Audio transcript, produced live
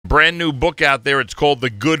brand new book out there. It's called The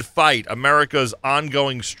Good Fight, America's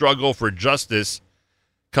Ongoing Struggle for Justice.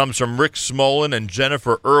 Comes from Rick Smolan and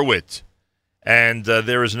Jennifer Urwitt. And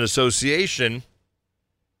there is an association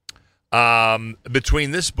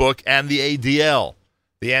between this book and the ADL,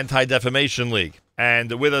 the Anti-Defamation League.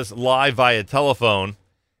 And with us live via telephone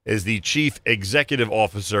is the Chief Executive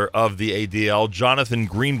Officer of the ADL, Jonathan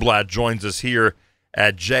Greenblatt, joins us here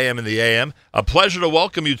at JM in the AM. A pleasure to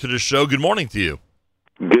welcome you to the show. Good morning to you.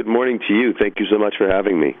 Good morning to you. Thank you so much for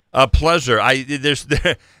having me. A pleasure.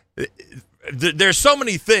 There's so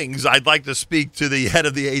many things I'd like to speak to the head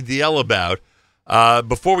of the ADL about.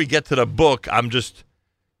 Before we get to the book,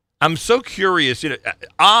 I'm so curious.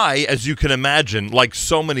 I, as you can imagine, like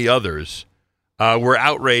so many others, were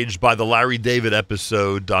outraged by the Larry David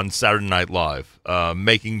episode on Saturday Night Live,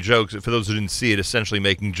 making jokes. For those who didn't see it, essentially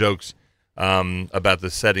making jokes about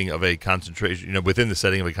the setting of a concentration, within the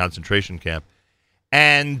setting of a concentration camp.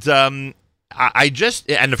 And and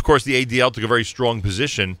of course, the ADL took a very strong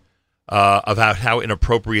position about how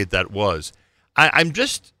inappropriate that was. I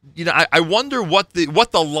wonder what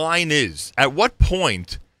the line is. At what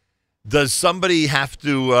point does somebody have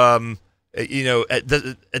to,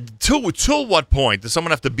 till what point does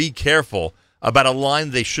someone have to be careful about a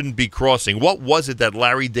line they shouldn't be crossing? What was it that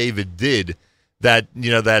Larry David did that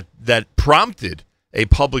prompted a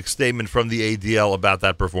public statement from the ADL about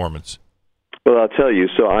that performance? Well, I'll tell you.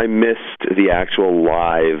 So I missed the actual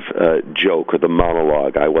live joke or the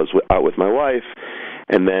monologue. I was out with my wife,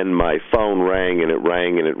 and then my phone rang, and it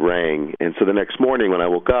rang, and it rang. And so the next morning when I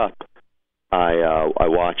woke up, I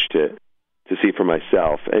watched it to see for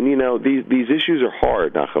myself. And, these issues are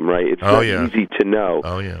hard, Nachum, right? It's not easy to know.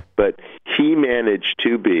 Oh, yeah. But he managed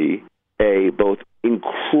to be both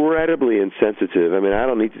incredibly insensitive. I mean, I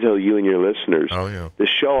don't need to tell you and your listeners. Oh, yeah. The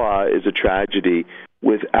Shoah is a tragedy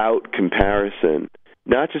without comparison,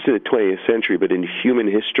 not just in the 20th century, but in human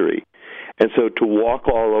history. And so to walk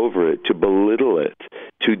all over it, to belittle it,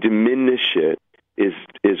 to diminish it is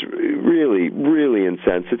really, really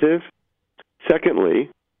insensitive. Secondly,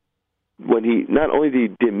 when he not only did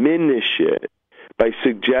he diminish it by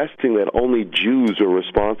suggesting that only Jews are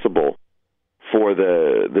responsible for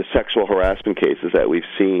the sexual harassment cases that we've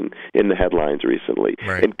seen in the headlines recently,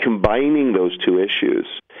 right, and combining those two issues,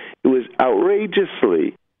 it was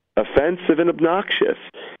outrageously offensive and obnoxious.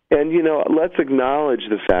 And, let's acknowledge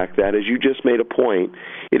the fact that, as you just made a point,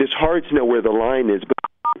 it is hard to know where the line is,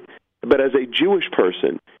 but as a Jewish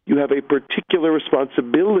person, you have a particular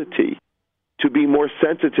responsibility to be more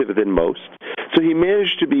sensitive than most. So he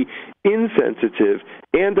managed to be insensitive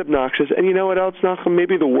and obnoxious. And you know what else, Nachum?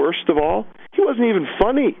 Maybe the worst of all? He wasn't even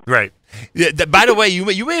funny. Right. Yeah, by the way, you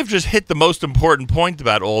may have just hit the most important point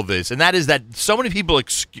about all this, and that is that so many people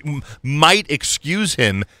might excuse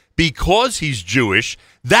him because he's Jewish.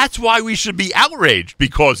 That's why we should be outraged,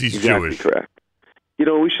 because he's Jewish. Exactly correct.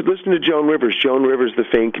 We should listen to Joan Rivers. Joan Rivers, the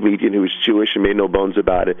famed comedian who was Jewish and made no bones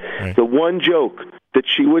about it. Right. The one joke that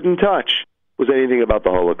she wouldn't touch was anything about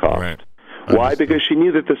the Holocaust. Right. Why? Because she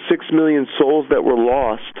knew that the 6 million souls that were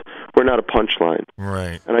lost were not a punchline.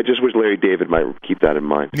 Right. And I just wish Larry David might keep that in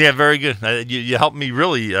mind. Yeah, very good. You helped me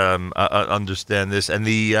really understand this, and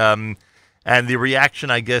the reaction,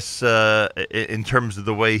 I guess, in terms of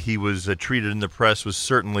the way he was treated in the press was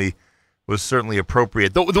certainly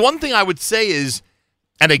appropriate. The one thing I would say is,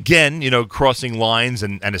 and again, crossing lines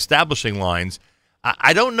and establishing lines,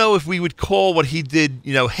 I don't know if we would call what he did,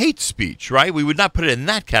 hate speech, right? We would not put it in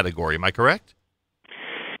that category. Am I correct?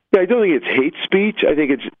 Yeah, I don't think it's hate speech. I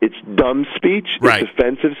think it's dumb speech. Right. It's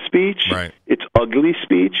offensive speech. Right. It's ugly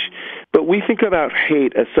speech. But we think about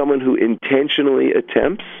hate as someone who intentionally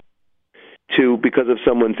attempts to, because of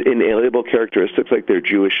someone's inalienable characteristics like their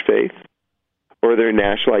Jewish faith or their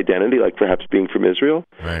national identity, like perhaps being from Israel,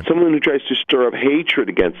 right, someone who tries to stir up hatred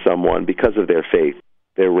against someone because of their faith,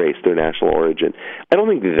 their race, their national origin. I don't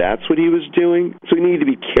think that's what he was doing, so we need to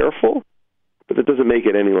be careful, but that doesn't make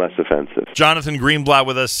it any less offensive. Jonathan Greenblatt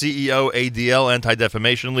with us, CEO, ADL,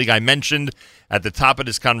 Anti-Defamation League. I mentioned at the top of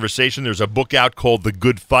this conversation there's a book out called The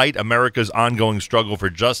Good Fight, America's Ongoing Struggle for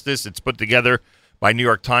Justice. It's put together by New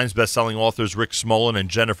York Times bestselling authors Rick Smolan and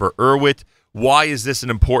Jennifer Urwitt. Why is this an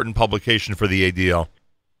important publication for the ADL?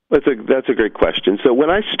 That's a great question. So when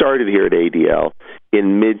I started here at ADL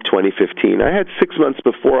in mid-2015, I had 6 months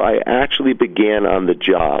before I actually began on the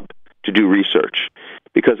job to do research.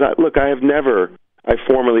 Because, I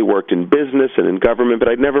formerly worked in business and in government, but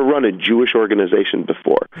I'd never run a Jewish organization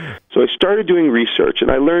before. So I started doing research,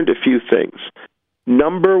 and I learned a few things.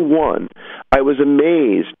 Number one, I was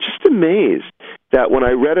amazed that when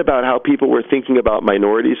I read about how people were thinking about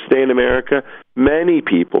minorities today in America, many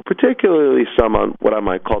people, particularly some on what I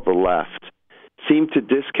might call the left, seem to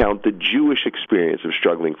discount the Jewish experience of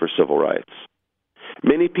struggling for civil rights.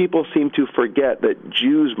 Many people seem to forget that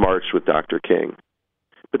Jews marched with Dr. King,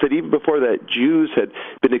 but that even before that, Jews had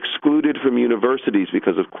been excluded from universities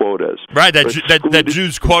because of quotas. Right, that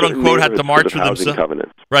Jews, quote-unquote, had to march for themselves.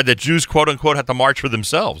 Right, that Jews, quote-unquote, had to march for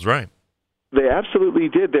themselves, right. They absolutely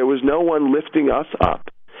did. There was no one lifting us up.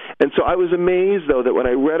 And so I was amazed, though, that when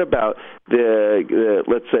I read about the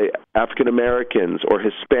let's say, African Americans or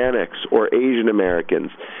Hispanics or Asian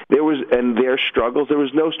Americans, and their struggles, there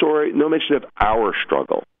was no story, no mention of our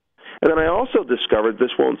struggle. And then I also discovered,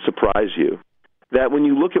 this won't surprise you, that when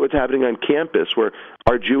you look at what's happening on campus, where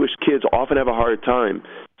our Jewish kids often have a hard time,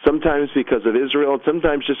 sometimes because of Israel, and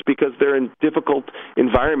sometimes just because they're in difficult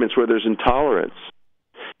environments where there's intolerance,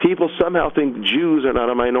 people somehow think Jews are not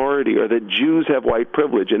a minority or that Jews have white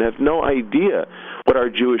privilege and have no idea what our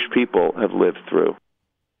Jewish people have lived through.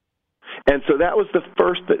 And so that was the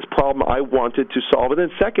first problem I wanted to solve. And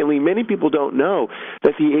then secondly, many people don't know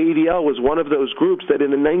that the ADL was one of those groups that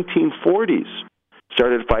in the 1940s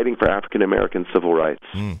started fighting for African American civil rights.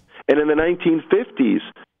 And in the 1950s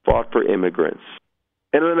fought for immigrants.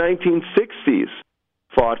 And in the 1960s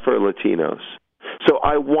fought for Latinos. So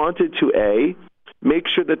I wanted to, A, make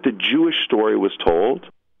sure that the Jewish story was told,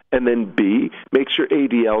 and then B, make sure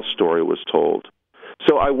ADL's story was told.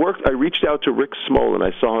 So I reached out to Rick Smolin.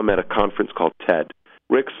 I saw him at a conference called TED.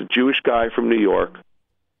 Rick's a Jewish guy from New York,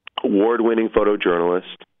 award-winning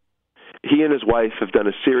photojournalist. He and his wife have done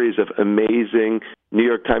a series of amazing New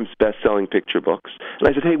York Times best-selling picture books. And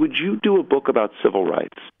I said, hey, would you do a book about civil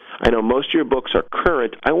rights? I know most of your books are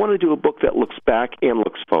current. I want to do a book that looks back and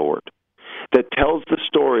looks forward, that tells the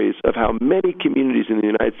stories of how many communities in the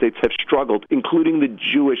United States have struggled, including the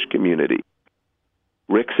Jewish community.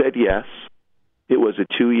 Rick said yes. It was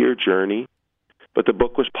a 2-year journey, but the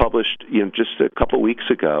book was published just a couple weeks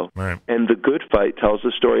ago. Right. And The Good Fight tells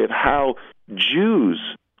the story of how Jews,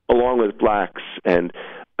 along with blacks and,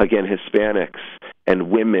 again, Hispanics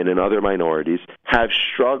and women and other minorities, have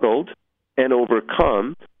struggled and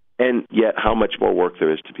overcome, and yet how much more work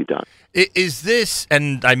there is to be done. Is this,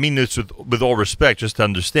 and I mean this with all respect, just to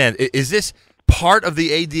understand, is this part of the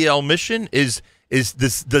ADL mission? Is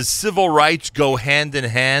this, does civil rights go hand in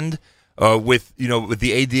hand with the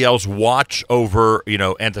ADL's watch over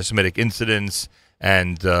anti-Semitic incidents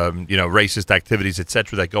and racist activities, et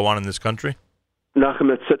cetera, that go on in this country? Nachum,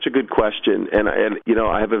 that's such a good question, and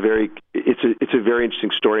I have it's a very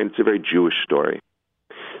interesting story, and it's a very Jewish story.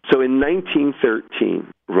 So in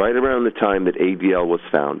 1913, right around the time that ADL was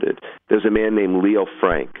founded, there's a man named Leo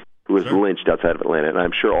Frank who was lynched outside of Atlanta. And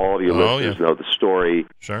I'm sure all of your listeners know the story.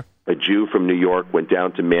 Sure. A Jew from New York went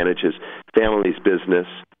down to manage his family's business,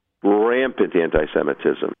 rampant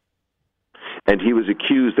anti-Semitism. And he was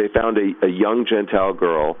accused. They found a young Gentile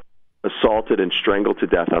girl assaulted and strangled to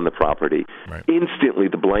death on the property. Right. Instantly,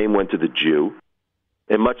 the blame went to the Jew.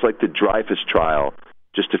 And much like the Dreyfus trial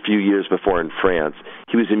just a few years before in France,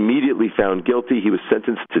 he was immediately found guilty. He was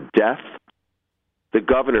sentenced to death. The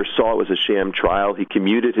governor saw it was a sham trial. He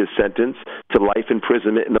commuted his sentence to life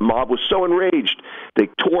imprisonment, and the mob was so enraged, they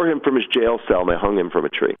tore him from his jail cell and they hung him from a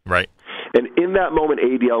tree. Right. And in that moment,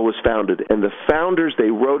 ADL was founded, and the founders, they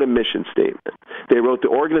wrote a mission statement. They wrote, the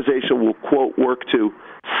organization will, quote, work to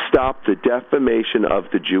stop the defamation of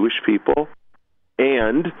the Jewish people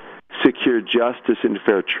and secure justice and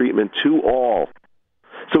fair treatment to all.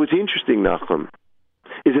 So it's interesting, Nachum,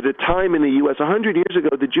 is at a time in the U.S., 100 years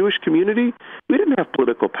ago, the Jewish community, we didn't have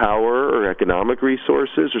political power or economic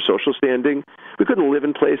resources or social standing. We couldn't live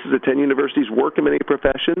in places, attend universities, work in many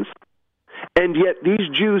professions. And yet these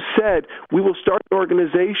Jews said, we will start an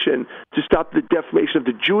organization to stop the defamation of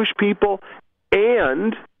the Jewish people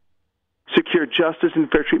and secure justice and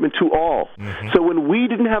fair treatment to all. Mm-hmm. So when we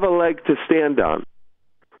didn't have a leg to stand on,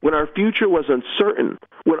 when our future was uncertain,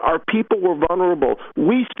 when our people were vulnerable,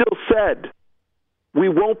 we still said we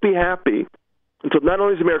won't be happy until not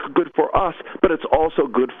only is America good for us, but it's also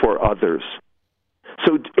good for others.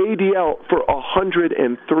 So ADL for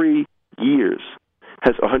 103 years,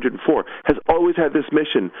 104, has always had this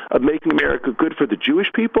mission of making America good for the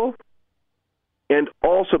Jewish people and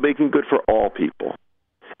also making good for all people.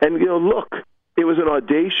 And, look, it was an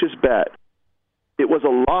audacious bet. It was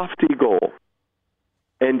a lofty goal.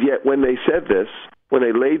 And yet when they said this, when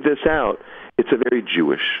they laid this out, it's a very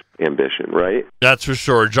Jewish ambition, right? That's for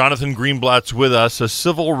sure. Jonathan Greenblatt's with us.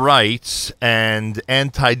 Civil rights and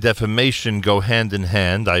anti-defamation go hand in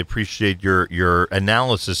hand. I appreciate your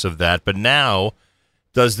analysis of that. But now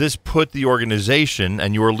does this put the organization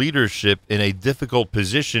and your leadership in a difficult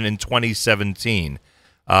position in 2017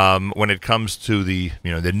 when it comes to the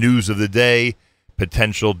news of the day,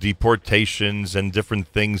 potential deportations and different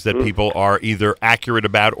things that people are either accurate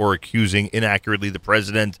about or accusing inaccurately the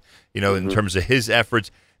president, in terms of his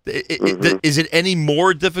efforts? Is it any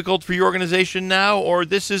more difficult for your organization now, or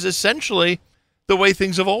this is essentially the way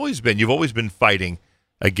things have always been? You've always been fighting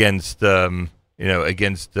against action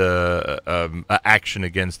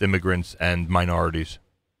against immigrants and minorities.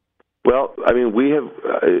 Well, I mean, we have.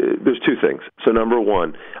 There's two things. So, number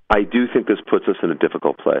one, I do think this puts us in a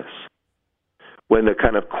difficult place when the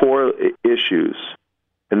kind of core issues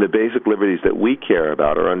and the basic liberties that we care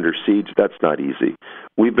about are under siege. That's not easy.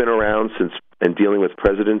 We've been around and dealing with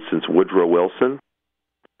presidents since Woodrow Wilson.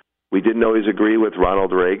 We didn't always agree with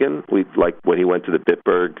Ronald Reagan. Like when he went to the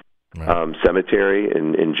Bitburg cemetery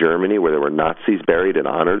in Germany, where there were Nazis buried, and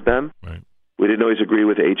honored them. Right. We didn't always agree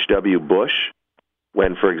with H.W. Bush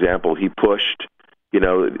when, for example, he pushed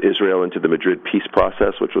Israel into the Madrid peace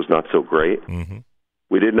process, which was not so great. Mm-hmm.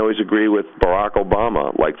 We didn't always agree with Barack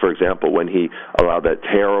Obama, like, for example, when he allowed that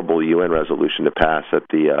terrible UN resolution to pass at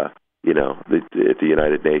the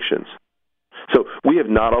United Nations. So we have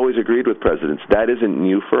not always agreed with presidents. That isn't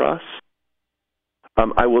new for us.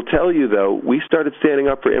 I will tell you, though, we started standing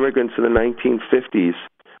up for immigrants in the 1950s.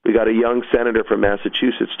 We got a young senator from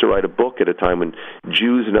Massachusetts to write a book at a time when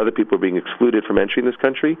Jews and other people were being excluded from entering this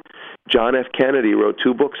country. John F. Kennedy wrote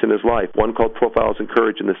 2 books in his life, one called Profiles in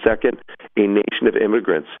Courage, and the second, A Nation of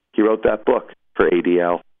Immigrants. He wrote that book for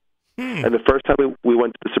ADL. And the first time we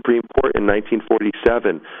went to the Supreme Court in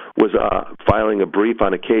 1947 was filing a brief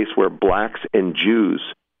on a case where blacks and Jews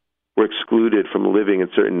were excluded from living in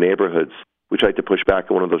certain neighborhoods. We tried to push back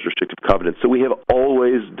on one of those restrictive covenants. So we have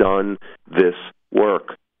always done this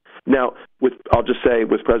work. Now, I'll just say,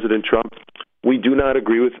 with President Trump, we do not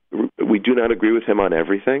agree with him on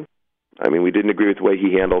everything. I mean, we didn't agree with the way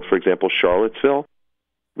he handled, for example, Charlottesville.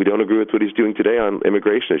 We don't agree with what he's doing today on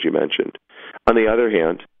immigration, as you mentioned. On the other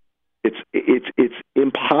hand, it's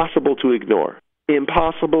impossible to ignore.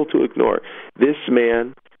 Impossible to ignore. This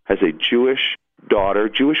man has a Jewish daughter,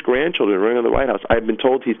 Jewish grandchildren running on the White House. I've been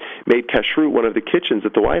told he's made kashrut one of the kitchens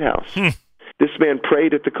at the White House. This man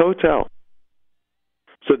prayed at the Kotel.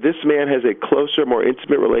 So this man has a closer, more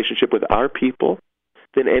intimate relationship with our people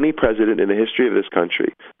than any president in the history of this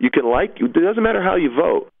country. It doesn't matter how you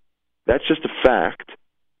vote. That's just a fact.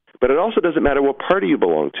 But it also doesn't matter what party you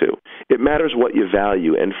belong to. It matters what you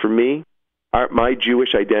value. And for me, my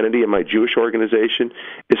Jewish identity and my Jewish organization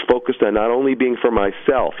is focused on not only being for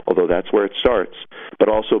myself, although that's where it starts, but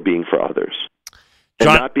also being for others. And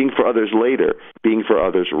not being for others later, being for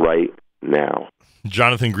others right now.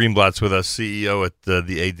 Jonathan Greenblatt's with us, CEO at the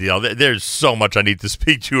ADL. There's so much I need to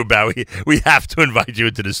speak to you about. We have to invite you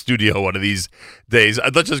into the studio one of these days.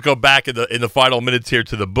 Let's just go back in the final minutes here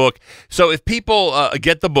to the book. So if people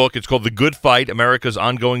get the book, it's called The Good Fight, America's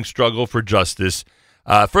Ongoing Struggle for Justice.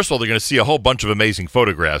 First of all, they're going to see a whole bunch of amazing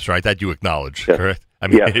photographs, right? That you acknowledge, correct? I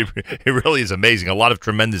mean, it really is amazing. A lot of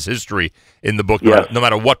tremendous history in the book. No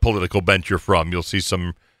matter what political bent you're from, you'll see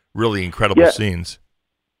some really incredible scenes.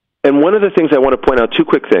 And one of the things I want to point out, 2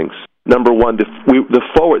 quick things. Number one,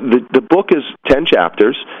 the book is 10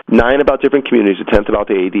 chapters, 9 about different communities, the 10th about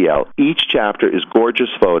the ADL. Each chapter is gorgeous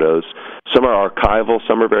photos. Some are archival,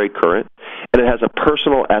 some are very current. And it has a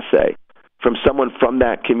personal essay from someone from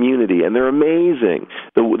that community, and they're amazing.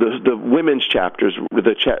 The women's chapters,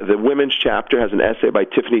 the women's chapter has an essay by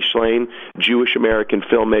Tiffany Shlain, Jewish-American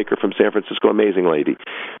filmmaker from San Francisco, amazing lady.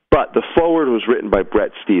 But the foreword was written by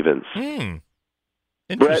Bret Stephens.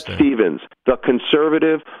 Bret Stephens, the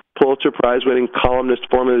conservative Pulitzer Prize-winning columnist,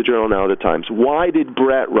 formerly of the Journal, now the Times. Why did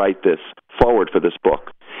Bret write this forward for this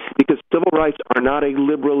book? Because civil rights are not a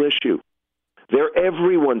liberal issue. They're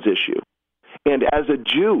everyone's issue. And as a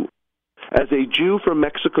Jew from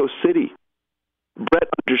Mexico City, Bret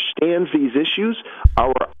understands these issues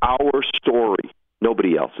are our story,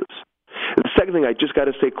 nobody else's. The second thing I just got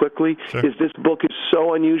to say quickly is this book is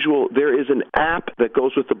so unusual. There is an app that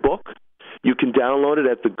goes with the book. You can download it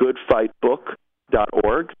at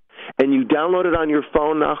thegoodfightbook.org, and you download it on your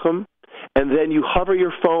phone, Nachum, and then you hover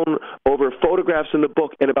your phone over photographs in the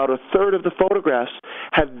book, and about a third of the photographs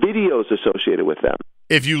have videos associated with them.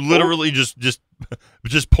 If you literally just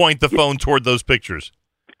point the phone toward those pictures.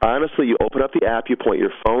 Honestly, you open up the app, you point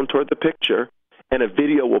your phone toward the picture, and a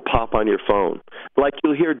video will pop on your phone. Like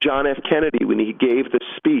you'll hear John F. Kennedy when he gave the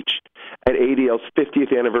speech at ADL's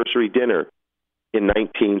 50th anniversary dinner in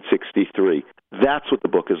 1963. That's what the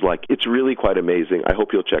book is like. It's really quite amazing. I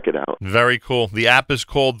hope you'll check it out. Very cool. The app is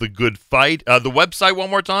called The Good Fight. The website, one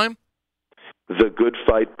more time?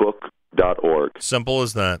 thegoodfightbook.org. Simple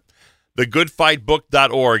as that.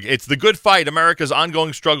 Thegoodfightbook.org. It's The Good Fight, America's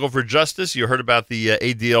ongoing struggle for justice. You heard about the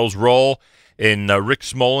ADL's role in Rick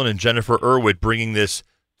Smolin and Jennifer Irwin bringing this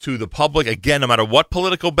to the public. Again, no matter what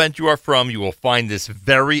political bent you are from, you will find this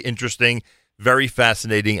very interesting, very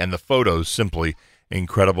fascinating, and the photos simply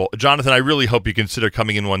incredible. Jonathan, I really hope you consider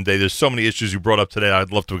coming in one day. There's so many issues you brought up today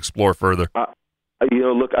I'd love to explore further.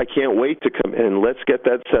 Look, I can't wait to come in. Let's get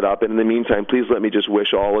that set up. And in the meantime, please let me just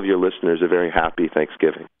wish all of your listeners a very happy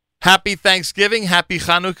Thanksgiving. Happy Thanksgiving, happy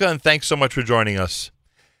Hanukkah, and thanks so much for joining us.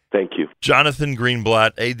 Thank you. Jonathan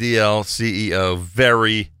Greenblatt, ADL CEO.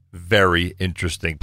 Very, very interesting.